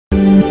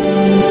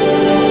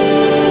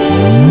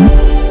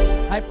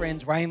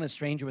friends. Ryan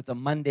Lestrange with the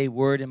Monday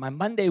Word, and my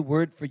Monday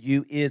word for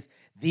you is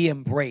the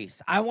embrace.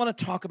 I want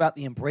to talk about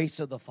the embrace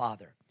of the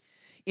Father.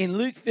 In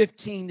Luke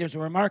 15, there's a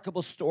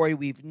remarkable story.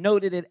 We've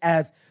noted it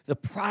as the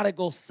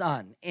prodigal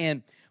son.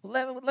 And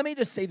let me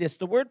just say this.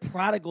 The word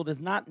prodigal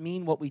does not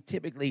mean what we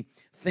typically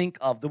think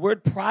of. The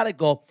word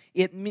prodigal,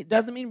 it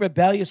doesn't mean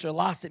rebellious or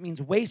lost. It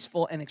means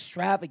wasteful and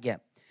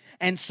extravagant.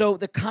 And so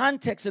the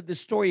context of this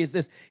story is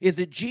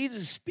that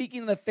Jesus is speaking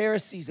to the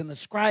Pharisees and the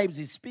scribes.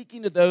 He's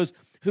speaking to those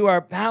who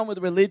are bound with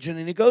religion.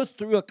 And he goes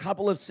through a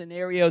couple of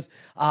scenarios,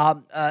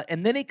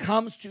 and then he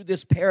comes to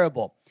this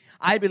parable.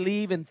 I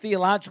believe, and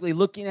theologically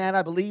looking at it,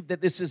 I believe that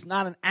this is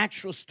not an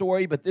actual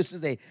story, but this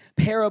is a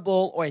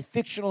parable or a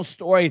fictional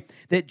story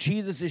that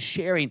Jesus is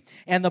sharing.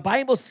 And the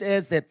Bible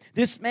says that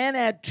this man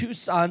had 2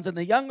 sons, and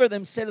the younger of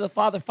them said to the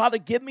father, "Father,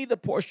 give me the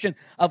portion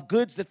of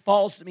goods that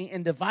falls to me,"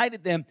 and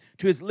divided them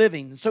to his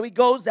living. And so he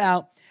goes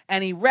out,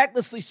 and he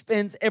recklessly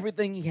spends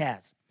everything he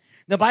has.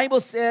 The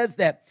Bible says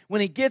that when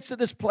he gets to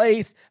this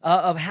place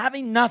of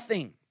having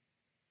nothing,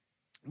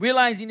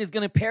 realizing he's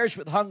going to perish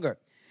with hunger,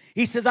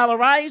 he says, "I'll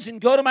arise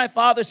and go to my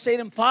father, say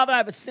to him, Father, I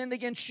have sinned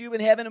against you in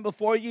heaven and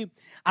before you.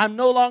 I'm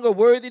no longer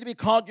worthy to be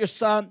called your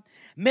son.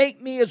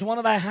 Make me as one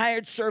of thy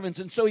hired servants."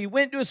 And so he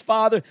went to his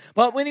father,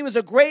 but when he was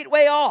a great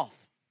way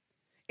off,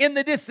 in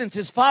the distance,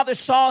 his father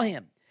saw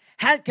him,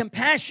 had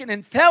compassion,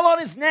 and fell on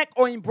his neck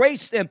or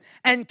embraced him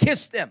and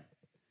kissed him.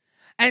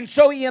 And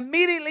so he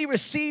immediately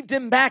received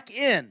him back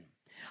in.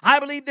 I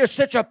believe there's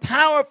such a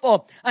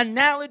powerful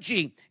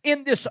analogy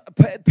in this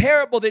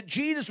parable that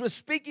Jesus was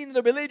speaking to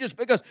the religious,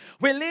 because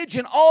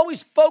religion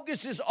always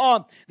focuses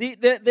on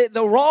the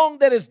wrong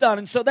that is done.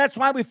 And so that's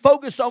why we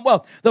focus on,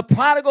 well, the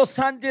prodigal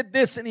son did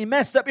this and he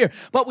messed up here.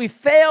 But we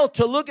fail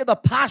to look at the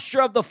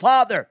posture of the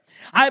Father.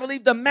 I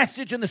believe the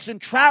message and the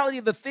centrality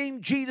of the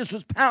theme Jesus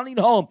was pounding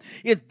home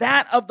is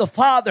that of the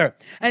Father.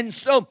 And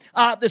so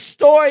the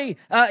story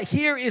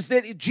here is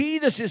that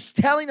Jesus is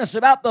telling us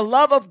about the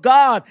love of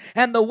God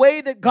and the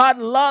way that God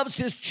loves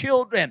his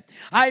children.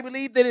 I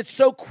believe that it's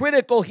so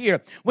critical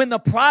here. When the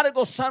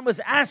prodigal son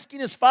was asking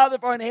his father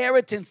for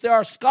inheritance, there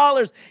are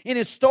scholars and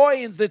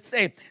historians that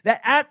say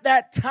that at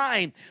that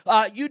time,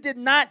 you did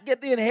not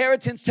get the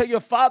inheritance till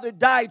your father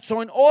died. So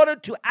in order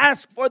to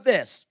ask for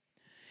this,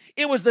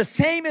 it was the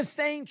same as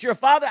saying to your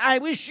father, "I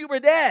wish you were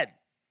dead."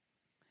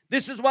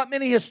 This is what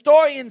many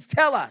historians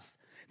tell us,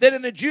 that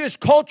in the Jewish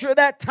culture of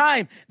that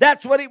time,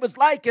 that's what it was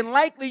like, and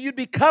likely you'd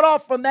be cut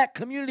off from that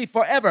community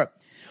forever.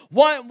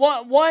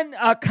 One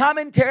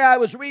commentary I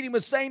was reading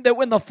was saying that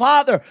when the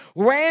father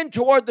ran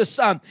toward the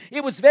son,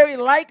 it was very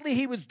likely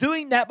he was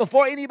doing that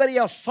before anybody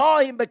else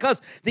saw him,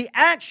 because the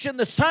action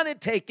the son had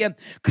taken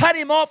cut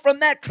him off from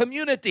that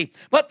community.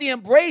 But the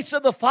embrace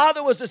of the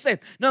father was the same.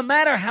 No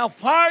matter how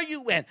far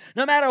you went,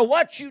 no matter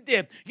what you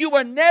did, you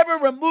were never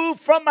removed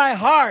from my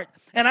heart.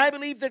 And I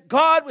believe that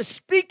God was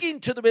speaking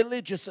to the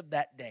religious of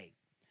that day,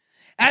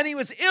 and he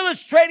was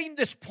illustrating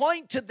this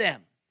point to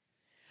them.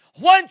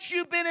 Once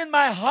you've been in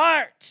my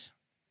heart,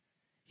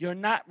 you're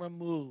not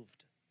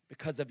removed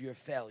because of your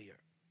failure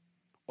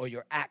or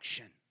your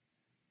action.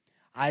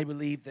 I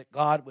believe that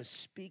God was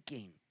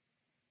speaking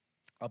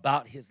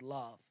about his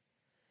love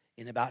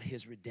and about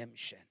his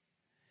redemption.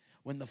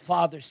 When the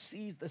father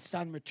sees the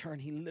son return,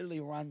 he literally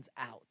runs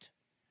out.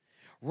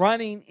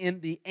 Running in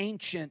the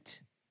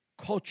ancient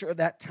culture of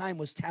that time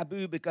was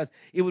taboo, because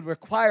it would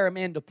require a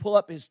man to pull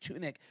up his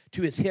tunic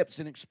to his hips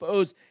and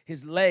expose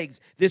his legs.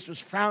 This was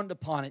frowned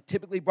upon. It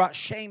typically brought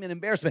shame and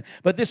embarrassment.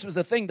 But this was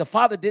the thing. The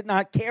father did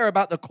not care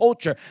about the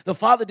culture. The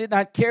father did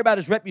not care about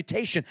his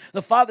reputation.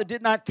 The father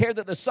did not care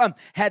that the son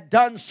had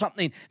done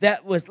something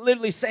that was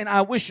literally saying,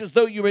 "I wish as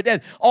though you were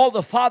dead." All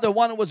the father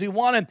wanted was he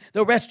wanted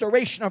the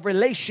restoration of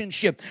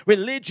relationship.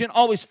 Religion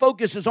always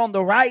focuses on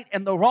the right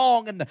and the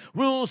wrong and the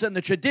rules and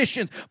the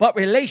traditions. But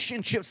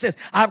relationship says,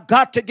 I've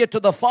got to get to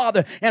the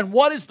Father. And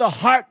what is the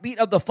heartbeat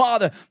of the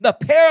Father? The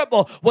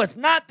parable was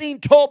not being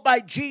told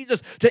by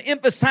Jesus to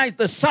emphasize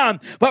the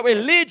Son, but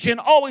religion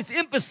always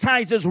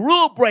emphasizes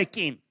rule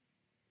breaking.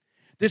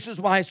 This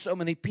is why so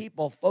many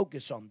people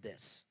focus on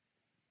this.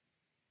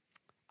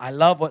 I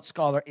love what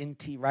scholar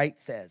N.T. Wright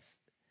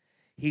says.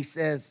 He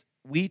says,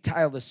 we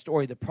title the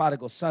story The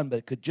Prodigal Son, but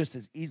it could just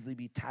as easily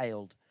be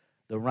titled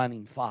The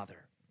Running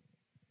Father.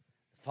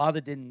 The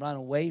father didn't run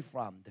away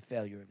from the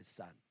failure of his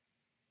son.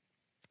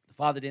 The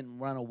father didn't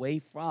run away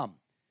from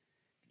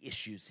the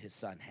issues his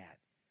son had.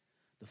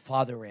 The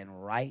father ran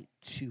right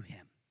to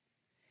him.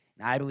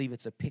 And I believe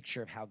it's a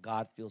picture of how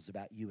God feels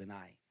about you and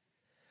I.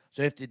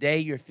 So if today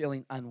you're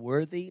feeling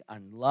unworthy,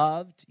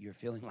 unloved, you're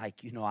feeling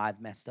like, I've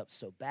messed up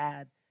so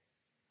bad,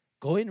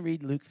 go and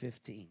read Luke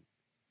 15.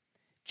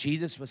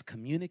 Jesus was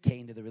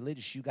communicating to the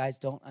religious, you guys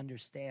don't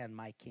understand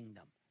my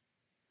kingdom.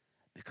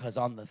 Because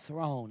on the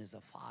throne is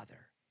a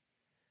father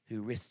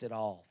who risked it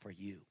all for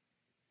you.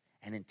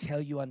 And until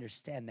you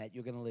understand that,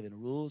 you're going to live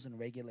in rules and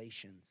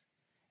regulations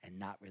and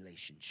not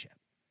relationship.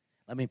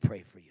 Let me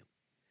pray for you.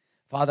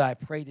 Father, I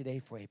pray today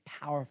for a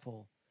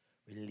powerful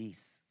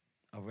release,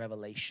 a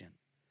revelation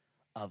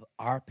of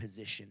our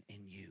position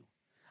in you.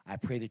 I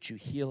pray that you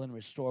heal and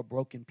restore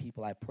broken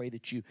people. I pray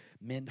that you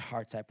mend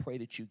hearts. I pray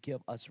that you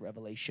give us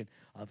revelation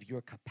of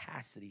your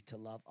capacity to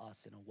love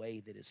us in a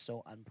way that is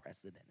so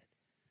unprecedented.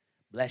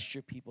 Bless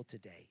your people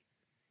today.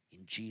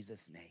 In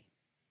Jesus' name,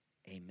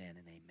 amen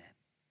and amen.